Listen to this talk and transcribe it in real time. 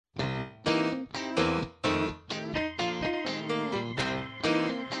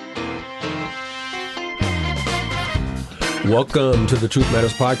Welcome to the Truth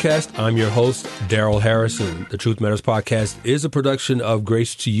Matters Podcast. I'm your host, Darrell Harrison. The Truth Matters Podcast is a production of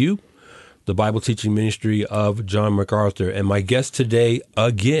Grace to You, the Bible teaching ministry of John MacArthur. And my guest today,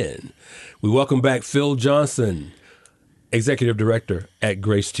 again, we welcome back Phil Johnson, Executive Director at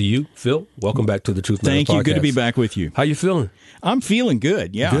Grace to You. Phil, welcome back to the Truth Matters Podcast. Thank you. Good to be back with you. How you feeling? I'm feeling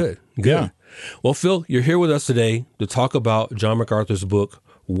good, yeah. Good. Yeah. Well, Phil, you're here with us today to talk about John MacArthur's book,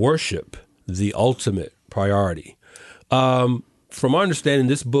 Worship, the Ultimate Priority. From our understanding,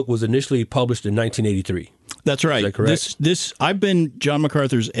 this book was initially published in 1983. That's right. Is that correct? I've been John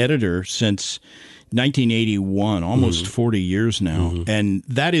MacArthur's editor since 1981, almost 40 years now. And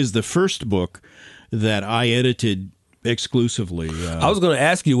that is the first book that I edited exclusively. I was going to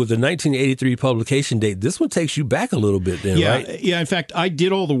ask you, with the 1983 publication date, this one takes you back a little bit then, right? Yeah, in fact, I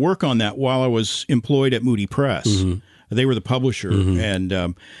did all the work on that while I was employed at Moody Press. They were the publisher,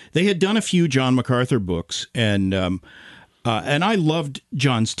 and they had done a few John MacArthur books, and I loved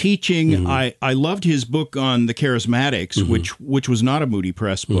John's teaching. I loved his book on the Charismatics, which was not a Moody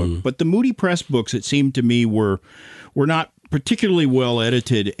Press book, but the Moody Press books, it seemed to me, were not particularly well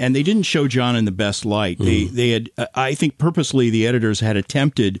edited, and they didn't show John in the best light. They had, I think, purposely the editors had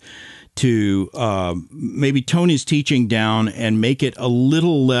attempted to maybe tone his teaching down and make it a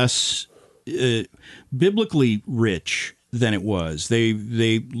little less biblically rich than it was.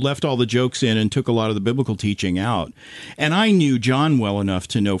 They left all the jokes in and took a lot of the biblical teaching out. And I knew John well enough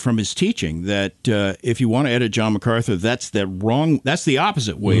to know from his teaching that if you want to edit John MacArthur, that's the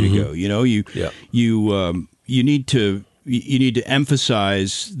opposite way to go. You know, you need to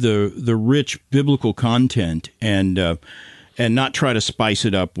emphasize the rich biblical content and not try to spice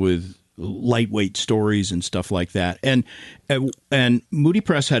it up with lightweight stories and stuff like that. And Moody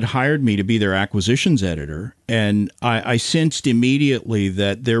Press had hired me to be their acquisitions editor, and I sensed immediately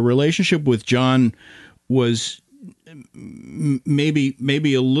that their relationship with John was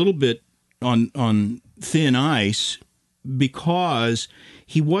maybe a little bit on thin ice, because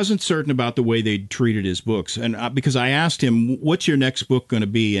he wasn't certain about the way they'd treated his books. And because I asked him, what's your next book going to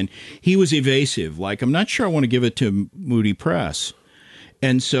be? And he was evasive, like, I'm not sure I want to give it to Moody Press.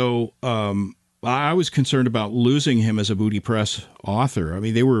 And so I was concerned about losing him as a Moody Press author. I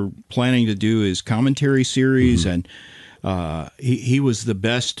mean, they were planning to do his commentary series, and he was the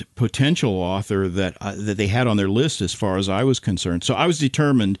best potential author that they had on their list as far as I was concerned. So I was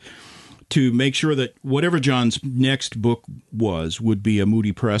determined to make sure that whatever John's next book would be a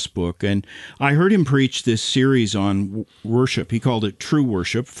Moody Press book. And I heard him preach this series on worship. He called it True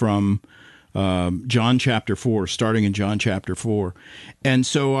Worship, from John chapter 4, starting in John chapter 4. And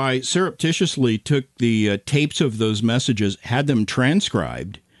so I surreptitiously took the tapes of those messages, had them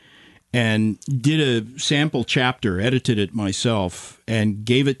transcribed, and did a sample chapter, edited it myself, and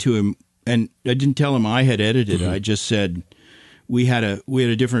gave it to him. And I didn't tell him I had edited it. I just said, we had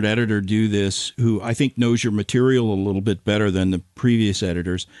a different editor do this, who I think knows your material a little bit better than the previous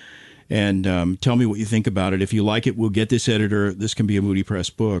editors. And tell me what you think about it. If you like it, we'll get this editor. This can be a Moody Press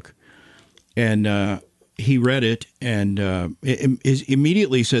book. And he read it and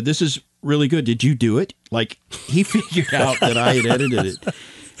immediately said, "This is really good. Did you do it?" Like, he figured out that I had edited it.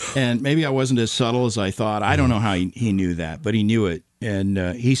 And maybe I wasn't as subtle as I thought. I don't know how he knew that, but he knew it. And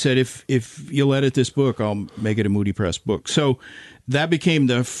he said, if you'll edit this book, I'll make it a Moody Press book. So that became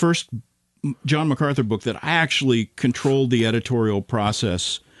the first John MacArthur book that I actually controlled the editorial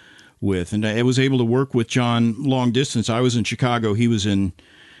process with. And I was able to work with John long distance. I was in Chicago. He was in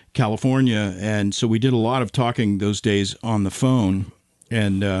California, and so we did a lot of talking those days on the phone,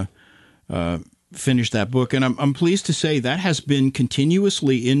 and finished that book. And I'm pleased to say that has been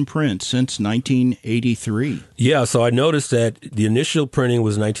continuously in print since 1983. Yeah, so I noticed that the initial printing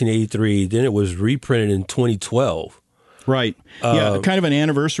was 1983, then it was reprinted in 2012. Right. Yeah, kind of an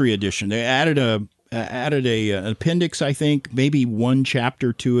anniversary edition. They added an appendix, I think, maybe one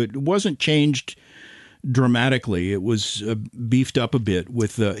chapter to it. It wasn't changed dramatically. It was beefed up a bit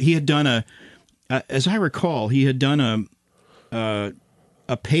with he had done as I recall, he had done a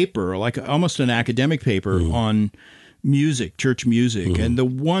paper, like almost an academic paper on music, church music. And the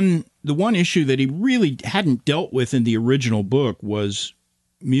one issue that he really hadn't dealt with in the original book was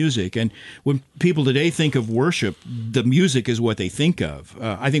music. And when people today think of worship, the music is what they think of.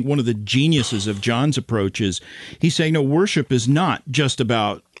 I think one of the geniuses of John's approach is he's saying, no, worship is not just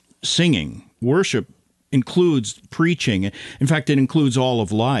about singing. Worship includes preaching. In fact, it includes all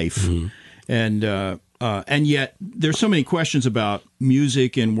of life. And yet there's so many questions about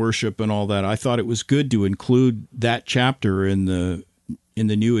music and worship and all that. I thought it was good to include that chapter in the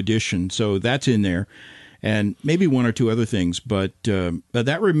new edition. So that's in there, and maybe one or two other things. But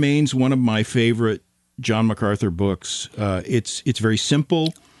that remains one of my favorite John MacArthur books. It's very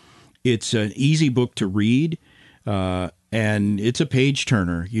simple. It's an easy book to read, and it's a page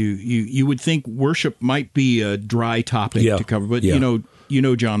turner. You would think worship might be a dry topic to cover, but you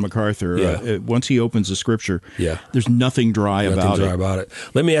know John MacArthur. Once he opens the Scripture, there's nothing dry about it.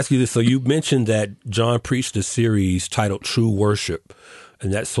 Let me ask you this: so you mentioned that John preached a series titled "True Worship,"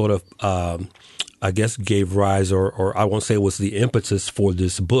 and that sort of, I guess, gave rise, or I won't say it was the impetus for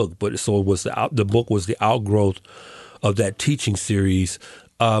this book, but so it was the book was the outgrowth of that teaching series.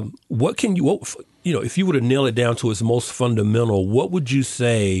 What if you were to nail it down to its most fundamental, what would you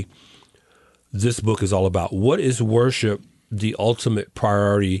say this book is all about? What is worship, the ultimate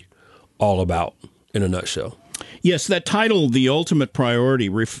priority, all about in a nutshell? Yes, that title, The Ultimate Priority,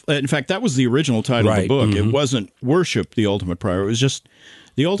 in fact, that was the original title of the book. Mm-hmm. It wasn't Worship, the Ultimate Priority. It was just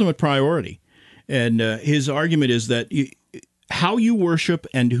The Ultimate Priority. And his argument is that how you worship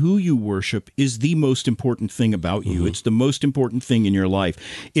and who you worship is the most important thing about you. Mm-hmm. It's the most important thing in your life.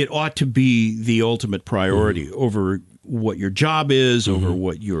 It ought to be the ultimate priority over what your job is, over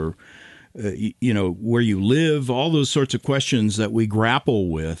what your, where you live, all those sorts of questions that we grapple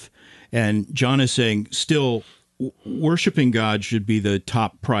with. And John is saying still worshiping God should be the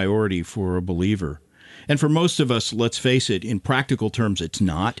top priority for a believer. And for most of us, let's face it, in practical terms, it's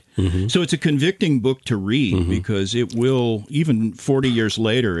not. Mm-hmm. So it's a convicting book to read because it will, even 40 years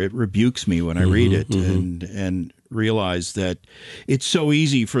later, it rebukes me when I read it and realize that it's so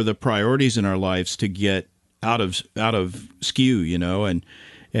easy for the priorities in our lives to get out of skew,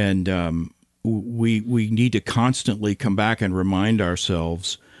 and we need to constantly come back and remind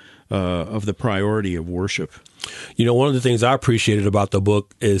ourselves of the priority of worship. One of the things I appreciated about the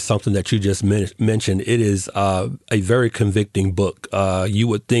book is something that you just mentioned. It is a very convicting book. You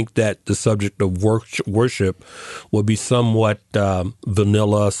would think that the subject of worship would be somewhat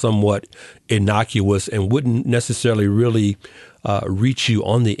vanilla, somewhat innocuous, and wouldn't necessarily really reach you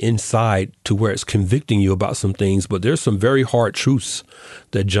on the inside to where it's convicting you about some things. But there's some very hard truths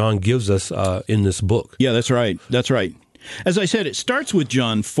that John gives us in this book. Yeah, that's right. That's right. As I said, it starts with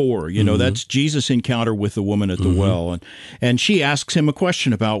John 4. That's Jesus' encounter with the woman at the well. And she asks him a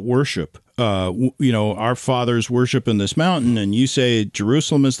question about worship. Our fathers worship in this mountain, and you say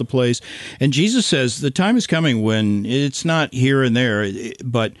Jerusalem is the place. And Jesus says the time is coming when it's not here and there,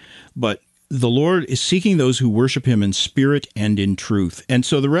 but the Lord is seeking those who worship him in spirit and in truth. And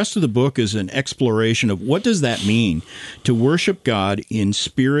so the rest of the book is an exploration of what does that mean to worship God in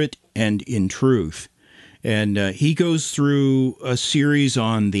spirit and in truth. And he goes through a series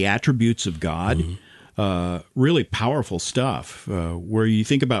on the attributes of God, really powerful stuff, where you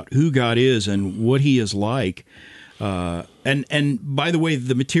think about who God is and what he is like. And by the way,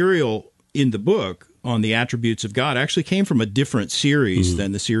 the material in the book on the attributes of God actually came from a different series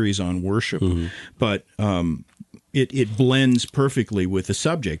than the series on worship. But it blends perfectly with the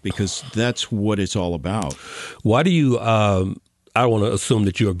subject because that's what it's all about. Why do you... I don't want to assume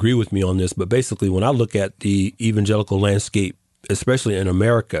that you agree with me on this, but basically when I look at the evangelical landscape, especially in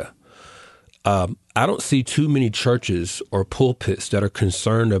America, I don't see too many churches or pulpits that are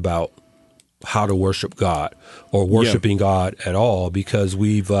concerned about how to worship God or worshiping God at all, because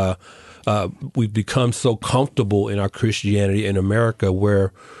we've become so comfortable in our Christianity in America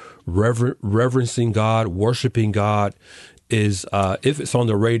where reverencing God, worshiping God is, if it's on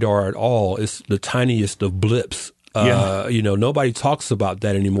the radar at all, it's the tiniest of blips. Nobody talks about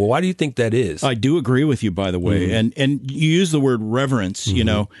that anymore. Why do you think that is? I do agree with you, by the way. And you use the word reverence,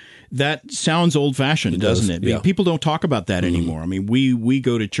 that sounds old-fashioned, doesn't it? Yeah. People don't talk about that anymore. I mean, we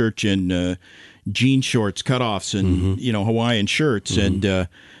go to church in jean shorts, cutoffs, and, Hawaiian shirts. And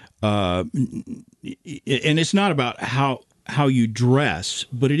it's not about how you dress,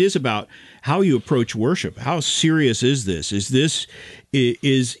 but it is about how you approach worship. How serious is this?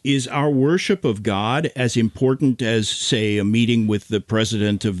 Is our worship of God as important as, say, a meeting with the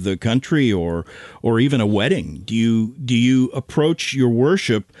president of the country or even a wedding? Do you approach your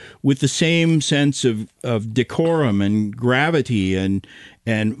worship with the same sense of decorum and gravity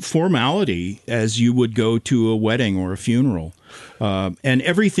and formality as you would go to a wedding or a funeral? And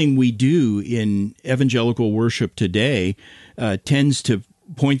everything we do in evangelical worship today tends to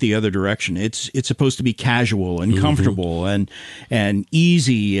point the other direction. It's supposed to be casual and comfortable and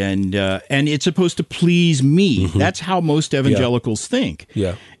easy and it's supposed to please me. That's how most evangelicals think.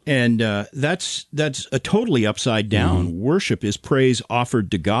 Yeah. And that's a totally upside down. Worship is praise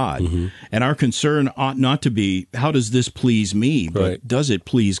offered to God, and our concern ought not to be how does this please me, but does it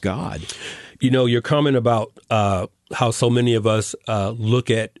please God? Your comment about how so many of us look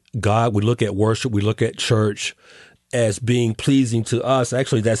at God, we look at worship, we look at church as being pleasing to us.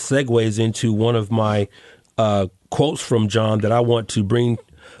 Actually, that segues into one of my quotes from John that I want to bring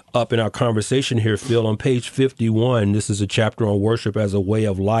up in our conversation here, Phil. On page 51, this is a chapter on worship as a way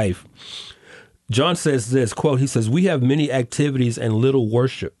of life. John says this, quote, he says, "We have many activities and little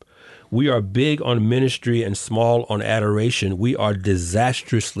worship. We are big on ministry and small on adoration. We are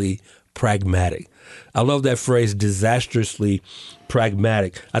disastrously pragmatic." I love that phrase, disastrously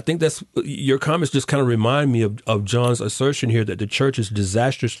pragmatic. I think that's your comments just kind of remind me of John's assertion here that the church is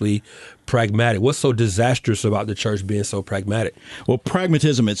disastrously pragmatic. What's so disastrous about the church being so pragmatic? Well,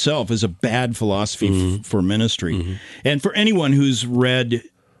 pragmatism itself is a bad philosophy for ministry. And for anyone who's read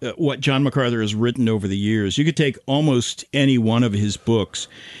what John MacArthur has written over the years, you could take almost any one of his books,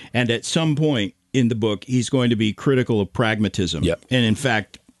 and at some point in the book, he's going to be critical of pragmatism. Yep. And in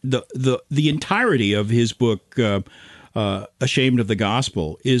fact, the entirety of his book, Ashamed of the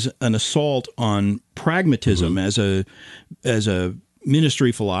Gospel, is an assault on pragmatism as a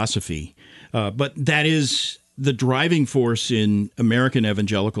ministry philosophy. But that is the driving force in American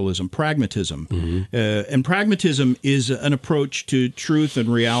evangelicalism, pragmatism. And pragmatism is an approach to truth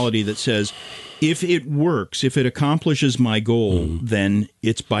and reality that says, if it works, if it accomplishes my goal, then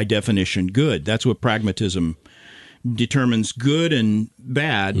it's by definition good. That's what pragmatism determines, good and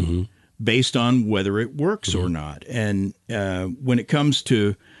bad, based on whether it works or not. And when it comes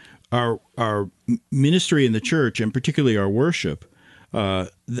to our ministry in the church, and particularly our worship,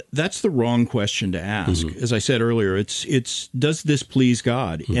 that's the wrong question to ask. As I said earlier, it's does this please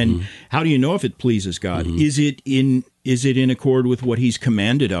God? And how do you know if it pleases God? Is it in accord with what He's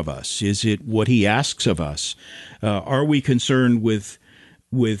commanded of us? Is it what He asks of us? Are we concerned with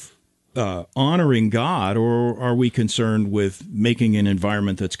honoring God, or are we concerned with making an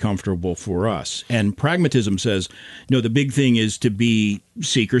environment that's comfortable for us? And pragmatism says, no, the big thing is to be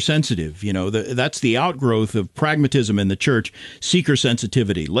seeker sensitive. You know, that's the outgrowth of pragmatism in the church, seeker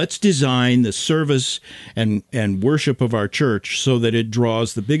sensitivity. Let's design the service and worship of our church so that it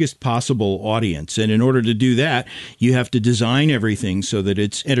draws the biggest possible audience. And in order to do that, you have to design everything so that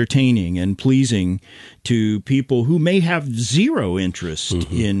it's entertaining and pleasing to people who may have zero interest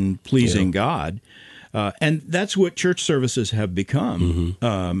in pleasing God. And that's what church services have become.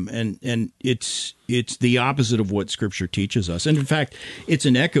 And it's the opposite of what Scripture teaches us. And in fact, it's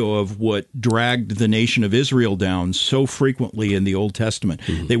an echo of what dragged the nation of Israel down so frequently in the Old Testament.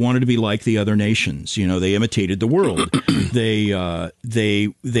 They wanted to be like the other nations. You know, they imitated the world. They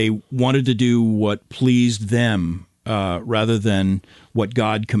wanted to do what pleased them rather than what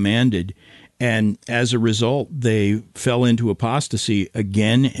God commanded. And as a result, they fell into apostasy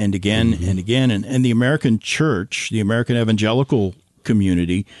again and again and again. And the American church, the American evangelical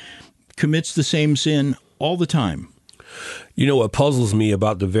community, commits the same sin all the time. You know, what puzzles me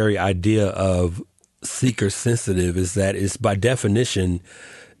about the very idea of seeker sensitive is that it's by definition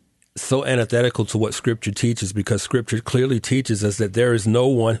so antithetical to what Scripture teaches, because Scripture clearly teaches us that there is no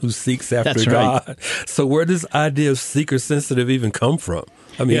one who seeks after God. Right. So where does the idea of seeker sensitive even come from?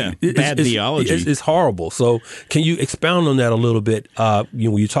 I mean, bad theology. It's horrible. So can you expound on that a little bit? When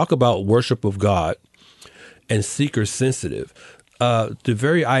you talk about worship of God and seeker sensitive, the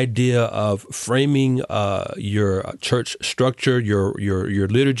very idea of framing your church structure, your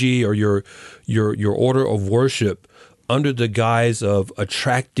liturgy, or your order of worship under the guise of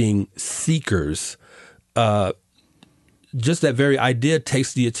attracting seekers, just that very idea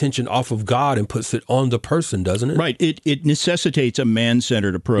takes the attention off of God and puts it on the person, doesn't it? Right. It necessitates a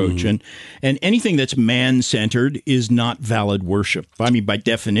man-centered approach. And anything that's man-centered is not valid worship. I mean, by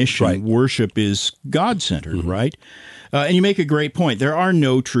definition, worship is God-centered, right? And you make a great point. There are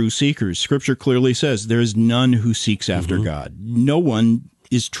no true seekers. Scripture clearly says there is none who seeks after God. No one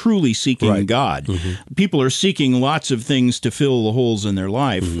is truly seeking God. People are seeking lots of things to fill the holes in their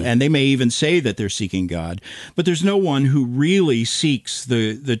life, and they may even say that they're seeking God, but there's no one who really seeks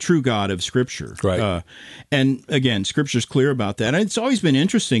the true God of Scripture. Right. And again, Scripture's clear about that. And it's always been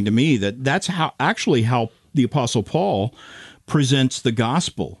interesting to me that that's how the Apostle Paul presents the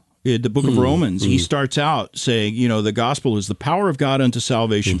gospel. In the book of Romans, he starts out saying, you know, the gospel is the power of God unto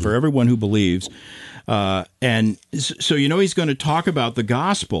salvation for everyone who believes. And so, you know, he's going to talk about the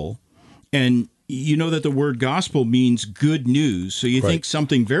gospel, and you know that the word gospel means good news. So you think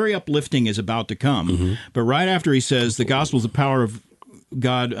something very uplifting is about to come. But right after he says the gospel is the power of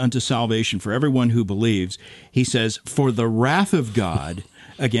God unto salvation for everyone who believes, he says, for the wrath of God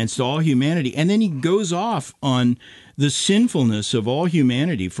against all humanity. And then he goes off on the sinfulness of all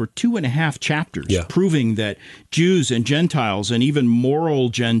humanity for 2.5 chapters, proving that Jews and Gentiles and even moral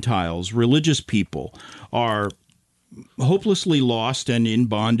Gentiles, religious people, are hopelessly lost and in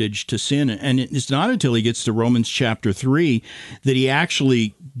bondage to sin. And it's not until he gets to Romans chapter 3 that he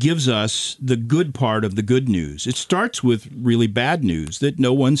actually gives us the good part of the good news. It starts with really bad news, that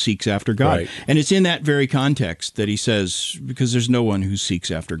no one seeks after God. Right. And it's in that very context that he says, because there's no one who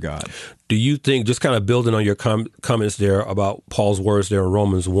seeks after God. Do you think, just kind of building on your comments there about Paul's words there in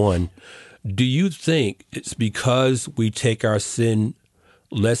Romans 1, do you think it's because we take our sin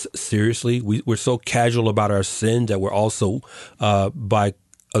less seriously? We're so casual about our sin that we're also, by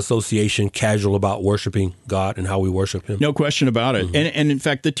association, casual about worshiping God and how we worship him? No question about it. Mm-hmm. And in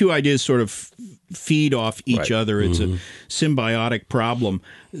fact, the two ideas sort of feed off each Right. other. It's a symbiotic problem,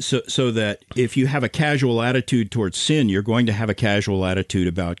 so that if you have a casual attitude towards sin, you're going to have a casual attitude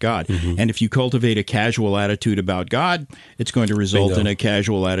about God. And if you cultivate a casual attitude about God, it's going to result Bingo. in a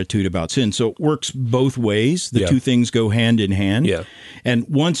casual attitude about sin. So it works both ways. The Yeah. two things go hand in hand. Yeah. And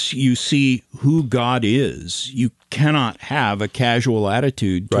once you see who God is, you cannot have a casual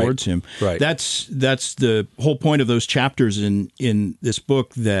attitude Right. towards him. Right. That's the whole point of those chapters in this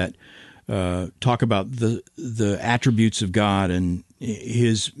book that talk about the attributes of God and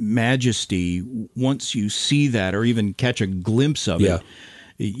his majesty. Once you see that, or even catch a glimpse of Yeah. it,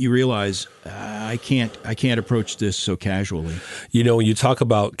 you realize I can't approach this so casually. You know, when you talk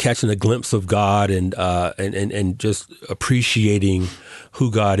about catching a glimpse of God and just appreciating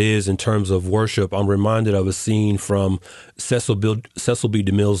who God is in terms of worship, I'm reminded of a scene from Cecil B.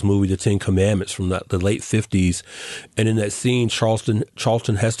 DeMille's movie, The Ten Commandments, from the late 50s. And in that scene, Charlton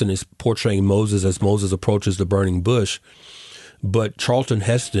Heston is portraying Moses as Moses approaches the burning bush. But Charlton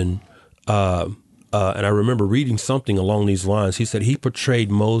Heston, and I remember reading something along these lines. He said he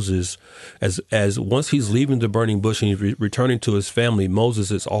portrayed Moses as once he's leaving the burning bush and he's returning to his family, Moses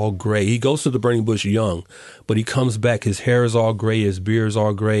is all gray. He goes to the burning bush young, but he comes back. His hair is all gray. His beard is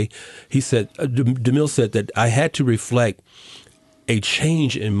all gray. He said, DeMille said that I had to reflect a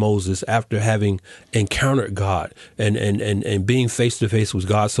change in Moses after having encountered God and being face to face with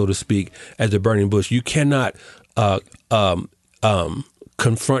God, so to speak, at the burning bush. You cannot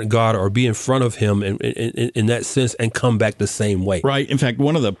confront God or be in front of him in that sense and come back the same way. Right. In fact,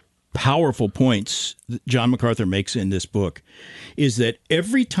 one of the powerful points that John MacArthur makes in this book is that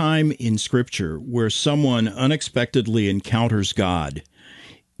every time in Scripture where someone unexpectedly encounters God,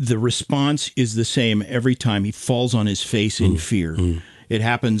 the response is the same every time. He falls on his face in fear. It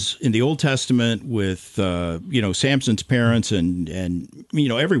happens in the Old Testament with Samson's parents and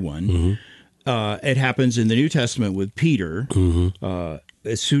everyone. It happens in the New Testament with Peter.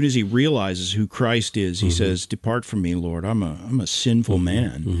 As soon as he realizes who Christ is, he says, "Depart from me, Lord. I'm a sinful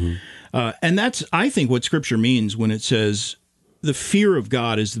man." And that's, I think, what Scripture means when it says the fear of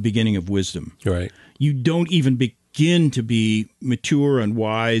God is the beginning of wisdom. Right. You don't even begin to be mature and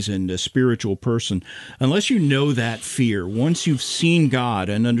wise and a spiritual person unless you know that fear. Once you've seen God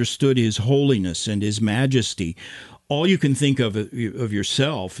and understood his holiness and his majesty, all you can think of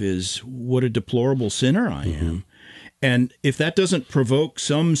yourself is, what a deplorable sinner I am. And if that doesn't provoke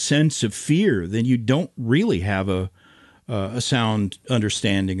some sense of fear, then you don't really have a sound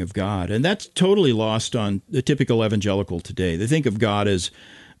understanding of God. And that's totally lost on the typical evangelical today. They think of God as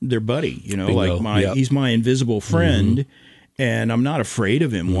their buddy, Bingo. He's my invisible friend, and I'm not afraid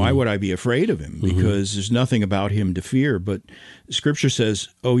of him. Why would I be afraid of him? Because there's nothing about him to fear. But Scripture says,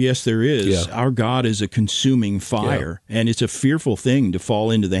 oh, yes, there is. Yeah. Our God is a consuming fire, and it's a fearful thing to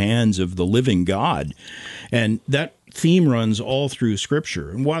fall into the hands of the living God. And that theme runs all through Scripture.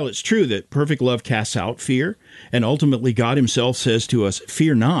 And while it's true that perfect love casts out fear, and ultimately God himself says to us,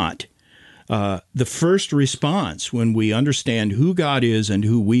 fear not, the first response when we understand who God is and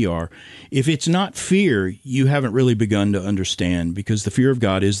who we are, if it's not fear, you haven't really begun to understand, because the fear of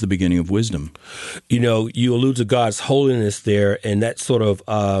God is the beginning of wisdom. You know, you allude to God's holiness there, and that sort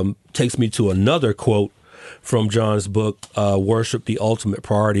of takes me to another quote from John's book, Worship, the Ultimate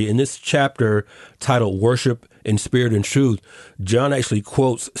Priority. In this chapter titled Worship in Spirit and Truth, John actually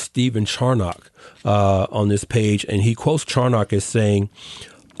quotes Stephen Charnock on this page, and he quotes Charnock as saying,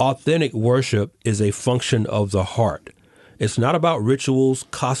 authentic worship is a function of the heart. It's not about rituals,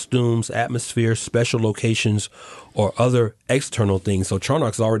 costumes, atmosphere, special locations, or other external things. So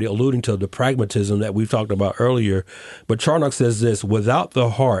Charnock's already alluding to the pragmatism that we've talked about earlier. But Charnock says this, without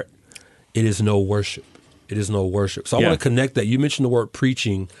the heart, it is no worship. It is no worship. So I want to connect that. You mentioned the word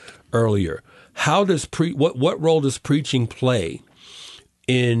preaching earlier. How does what role does preaching play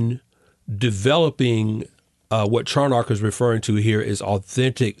in developing what Charnock is referring to here is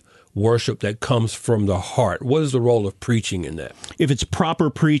authentic worship that comes from the heart? What is the role of preaching in that? If it's proper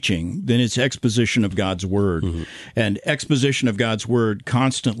preaching, then it's exposition of God's Word. Mm-hmm. And exposition of God's Word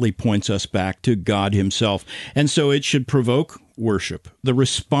constantly points us back to God Himself. And so it should provoke worship. The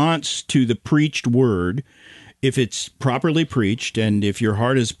response to the preached Word, if it's properly preached and if your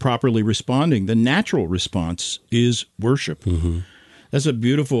heart is properly responding, the natural response is worship. Mm-hmm. That's a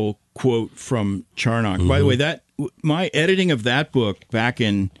beautiful quote from Charnock. Mm-hmm. By the way, my editing of that book back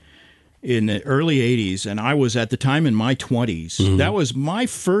in the early 80s, and I was at the time in my 20s. Mm-hmm. That was my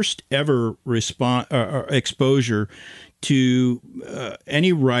first ever exposure to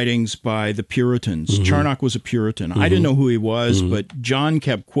any writings by the Puritans. Mm-hmm. Charnock was a Puritan. Mm-hmm. I didn't know who he was, mm-hmm. but John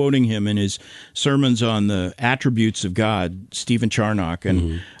kept quoting him in his sermons on the attributes of God, Stephen Charnock. And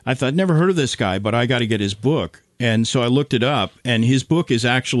mm-hmm. I thought, never heard of this guy, but I got to get his book. And so I looked it up, and his book is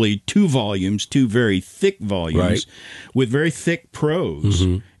actually 2 volumes, 2 very thick volumes, right, with very thick prose.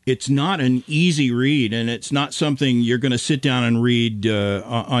 Mm-hmm. It's not an easy read, and it's not something you're going to sit down and read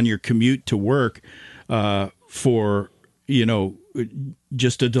on your commute to work for,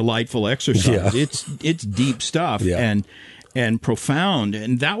 just a delightful exercise. Yeah. It's deep stuff, yeah, and profound.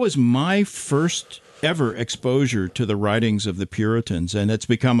 And that was my first ever exposure to the writings of the Puritans, and it's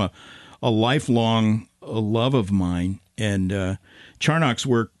become a lifelong love of mine. And Charnock's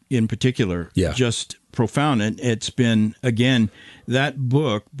work in particular, yeah, just profound. And it's been, again, that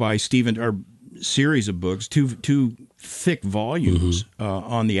book by Stephen, or series of books, two thick volumes, mm-hmm,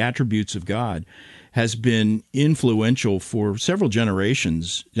 on the attributes of God, has been influential for several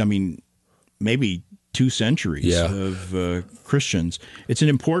generations. I mean, maybe 2 centuries, yeah, of Christians. It's an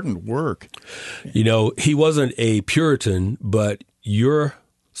important work. He wasn't a Puritan, but you're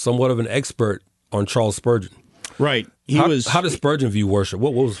somewhat of an expert on Charles Spurgeon. Right. How does Spurgeon view worship?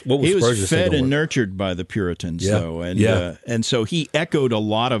 What was Spurgeon? He was fed and nurtured by the Puritans, yeah, though, and so he echoed a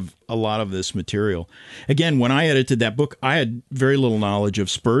lot of this material. Again, when I edited that book, I had very little knowledge of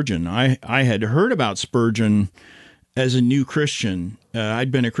Spurgeon. I had heard about Spurgeon as a new Christian.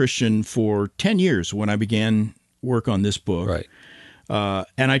 I'd been a Christian for 10 years when I began work on this book, right?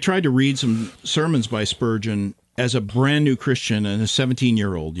 And I tried to read some sermons by Spurgeon as a brand new Christian and a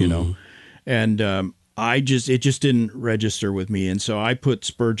 17-year-old, mm-hmm, and it just didn't register with me. And so I put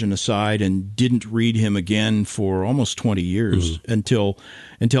Spurgeon aside and didn't read him again for almost 20 years, mm-hmm,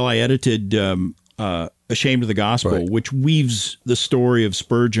 until I edited Ashamed of the Gospel, right, which weaves the story of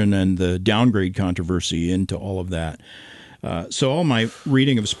Spurgeon and the downgrade controversy into all of that. So all my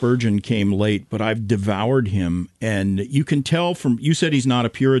reading of Spurgeon came late, but I've devoured him. And you can tell you said he's not a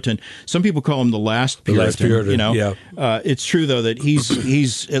Puritan. Some people call him the last Puritan. Yeah. It's true, though, that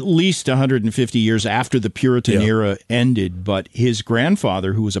he's at least 150 years after the Puritan, yeah, era ended. But his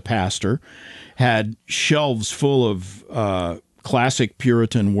grandfather, who was a pastor, had shelves full of classic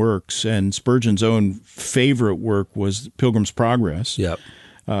Puritan works, and Spurgeon's own favorite work was Pilgrim's Progress. Yep.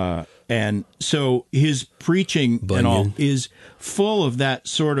 And so his preaching and all is full of that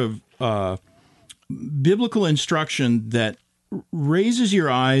sort of biblical instruction that raises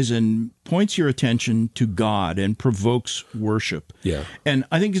your eyes and points your attention to God and provokes worship. Yeah. And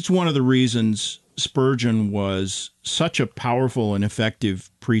I think it's one of the reasons Spurgeon was such a powerful and effective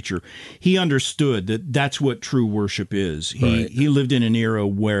preacher. He understood that that's what true worship is. He lived in an era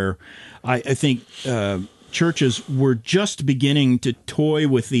where I think churches were just beginning to toy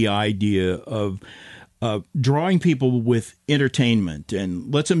with the idea of drawing people with entertainment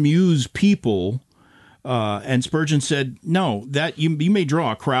and let's amuse people. And Spurgeon said, no, that you may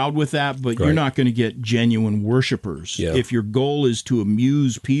draw a crowd with that, but you're not going to get genuine worshipers. Yeah. If your goal is to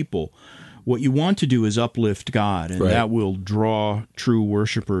amuse people, what you want to do is uplift God, and that will draw true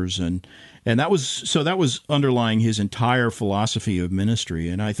worshipers. And that was underlying his entire philosophy of ministry.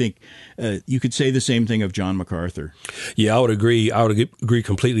 And I think you could say the same thing of John MacArthur. Yeah, I would agree. I would agree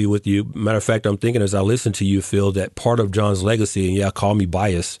completely with you. Matter of fact, I'm thinking as I listen to you, Phil, that part of John's legacy, and call me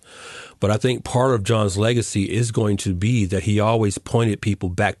biased, but I think part of John's legacy is going to be that he always pointed people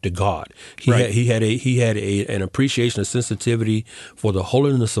back to God. He had an appreciation, a sensitivity for the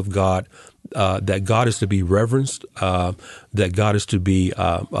holiness of God. That God is to be reverenced, that God is to be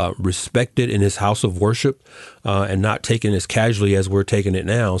respected in his house of worship, and not taken as casually as we're taking it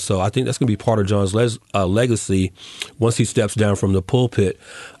now. So I think that's going to be part of John's legacy once he steps down from the pulpit.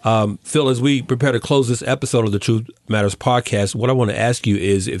 Phil, as we prepare to close this episode of the Truth Matters podcast, what I want to ask you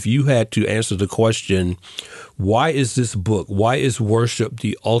is if you had to answer the question, why is this book, why is worship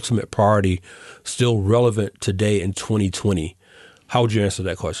the ultimate priority still relevant today in 2020? How would you answer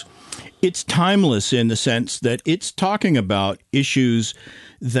that question? It's timeless in the sense that it's talking about issues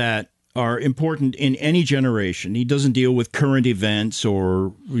that are important in any generation. He doesn't deal with current events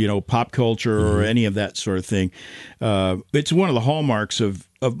or pop culture or any of that sort of thing. It's one of the hallmarks of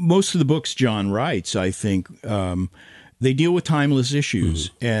most of the books John writes. I think they deal with timeless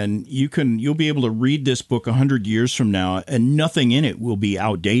issues, and you'll be able to read this book 100 years from now, and nothing in it will be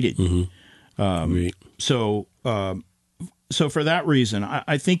outdated. So for that reason,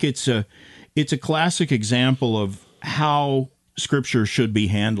 I think it's a classic example of how Scripture should be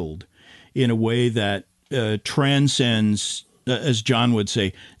handled in a way that transcends, as John would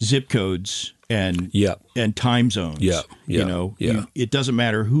say, zip codes and time zones. It doesn't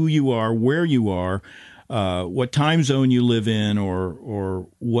matter who you are, where you are, what time zone you live in, or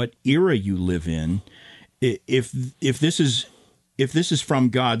what era you live in. If this is from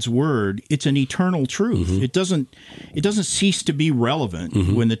God's word, it's an eternal truth. It doesn't cease to be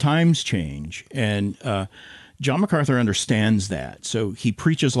relevant when the times change. And John MacArthur understands that, so he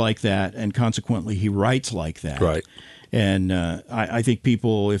preaches like that, and consequently he writes like that. Right. And I think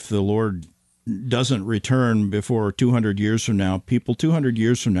people, if the Lord doesn't return before 200 years from now, people 200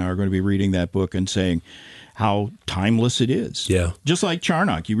 years from now are going to be reading that book and saying how timeless it is. Yeah. Just like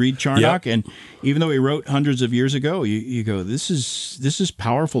Charnock. You read Charnock, and even though he wrote hundreds of years ago, you go, this is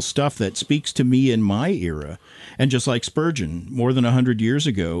powerful stuff that speaks to me in my era. And just like Spurgeon, more than 100 years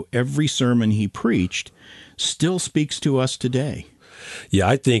ago, every sermon he preached still speaks to us today. Yeah,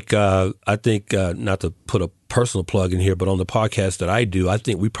 I think not to put a personal plug in here, but on the podcast that I do, I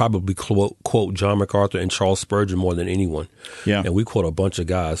think we probably quote John MacArthur and Charles Spurgeon more than anyone. Yeah. And we quote a bunch of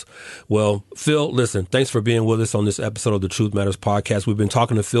guys. Well, Phil, listen, thanks for being with us on this episode of the Truth Matters podcast. We've been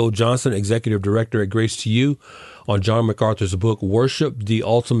talking to Phil Johnson, Executive Director at Grace to You, on John MacArthur's book, Worship, the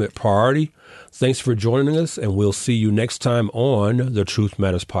Ultimate Priority. Thanks for joining us, and we'll see you next time on the Truth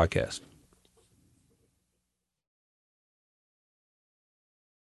Matters podcast.